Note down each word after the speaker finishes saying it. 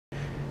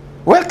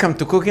Welcome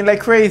to Cooking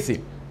Like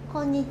Crazy.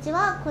 こんにち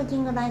は、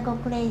Cooking Like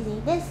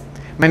Crazy です。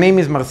 My name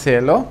is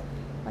Marcelo,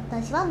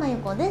 私はまゆ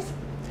こです。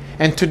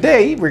 and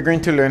today we're going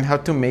to learn how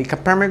to make a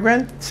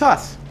pomegranate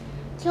sauce.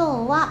 今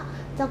日は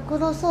ザク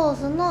ロソー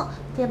スの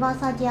手羽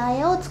先和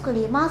えを作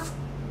ります。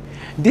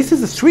 This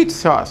is a sweet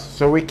sauce,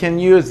 so we can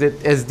use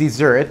it as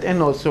dessert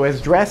and also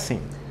as dressing.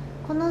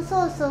 このソ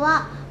ース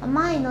は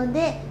甘いの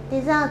で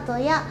デザート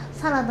や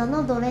サラダ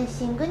のドレッ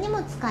シングに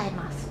も使え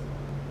ます。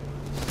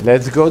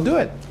 Let's go do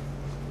it.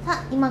 さ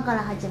あ、今か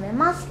ら始め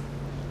ます。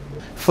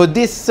 For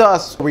this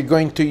sauce, we're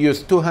going to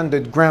use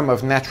 200 grams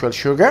of natural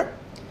sugar,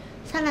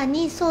 さら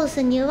にソー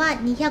スには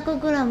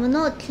 200g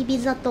のきび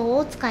砂糖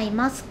を使い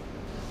ます。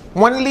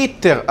 1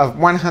 liter of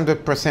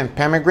 100%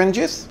 pomegranate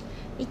juice,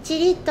 1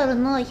リットル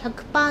の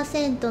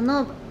 100%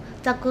 の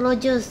ザクロ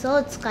ジュース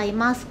を使い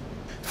ます。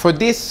 For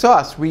this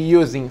sauce, we're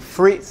using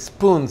 3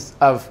 spoons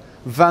of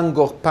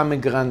Gogh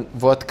pomegranate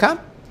vodka,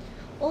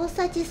 大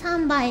さじ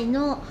3杯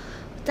の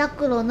ザ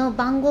クロの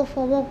番号フ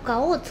ォーウォッカ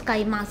を使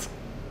います。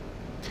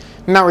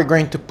 Now we're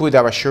going to put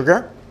our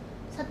sugar,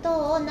 砂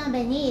糖を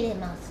鍋に入れ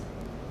ます。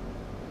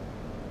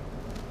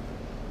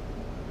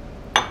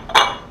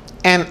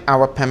 and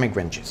our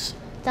pomegranate juice.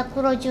 ザク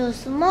ロジュー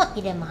スも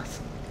入れま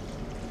す。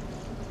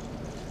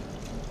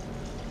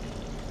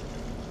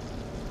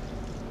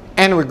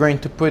 And we're going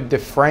to put the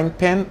frying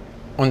pan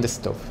on the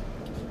stove.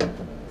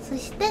 そ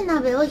して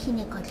鍋を火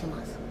にかけ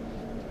ます。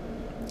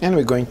 And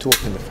we're going to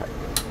open the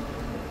fire.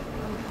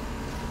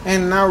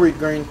 And now we're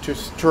going to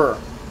stir,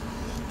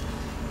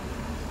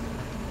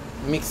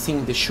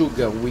 mixing the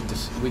sugar with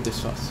the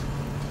sauce.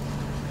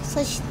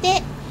 そし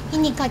て火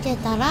にかけ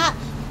たら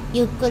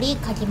ゆっくり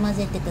かき混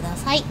ぜてくだ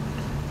さい。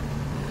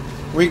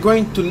 We're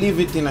going to leave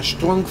it in a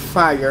strong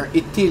fire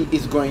until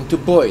it's going to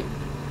boil.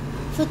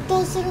 沸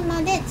騰する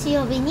まで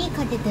強火に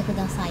かけてく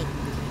ださい。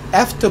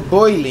 After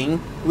boiling,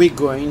 we're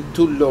going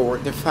to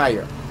lower the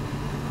fire.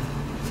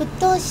 沸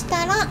騰し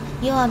たら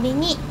弱火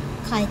に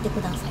変えてく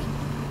ださい。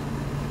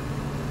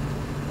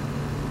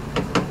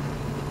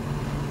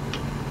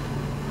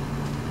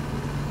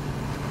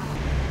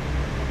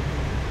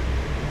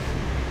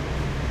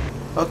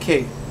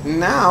 Okay,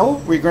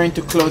 now we're going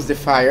to close the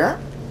fire.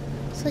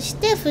 そし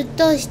て沸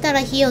騰したら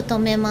火を止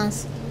めま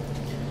す。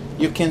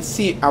 You can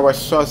see our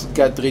sauce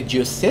got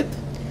reduced.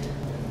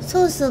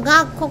 ソース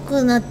が濃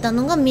くなった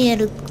のが見え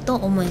ると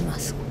思いま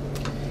す。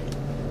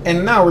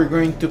 And now we're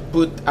going to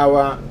put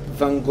our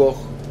Gogh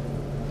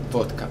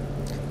vodka.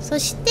 そ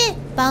して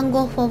番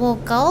号フォーウォ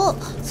ッカを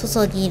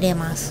注ぎ入れ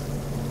ます。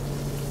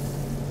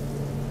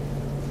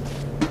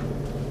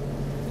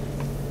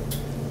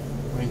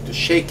 We're going to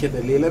shake it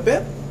a little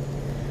bit.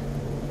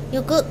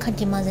 よくか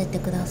き混ぜて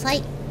くださ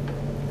い。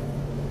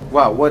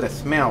 Wow, what a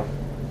smell.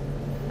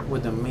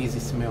 What an amazing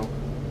smell.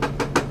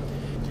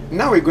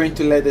 Now we're going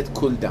to let it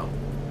cool down.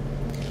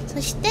 そ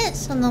して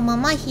そのま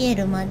ま冷え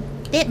るま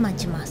で待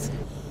ちます。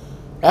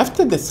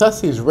 After the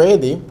sauce is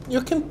ready, you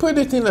can put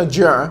it in a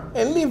jar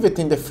and leave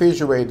it in the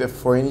refrigerator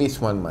for at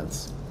least 1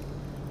 month.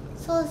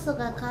 ソース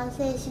が完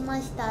成しま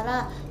した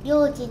ら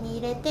容器に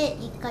入れて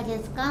1ヶ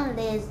月間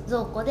冷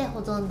蔵庫で保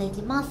存で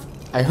きます。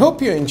 I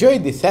hope you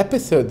enjoyed this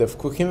episode of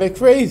Cooking Like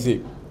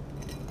Crazy.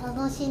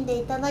 楽しんで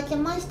いただけ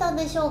ました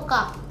でしょう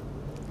か。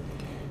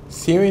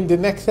 See you in the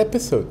next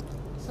episode.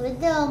 それ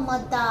ではま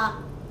た。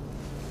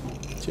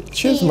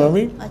 Cheers,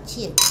 mommy.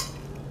 チーズ。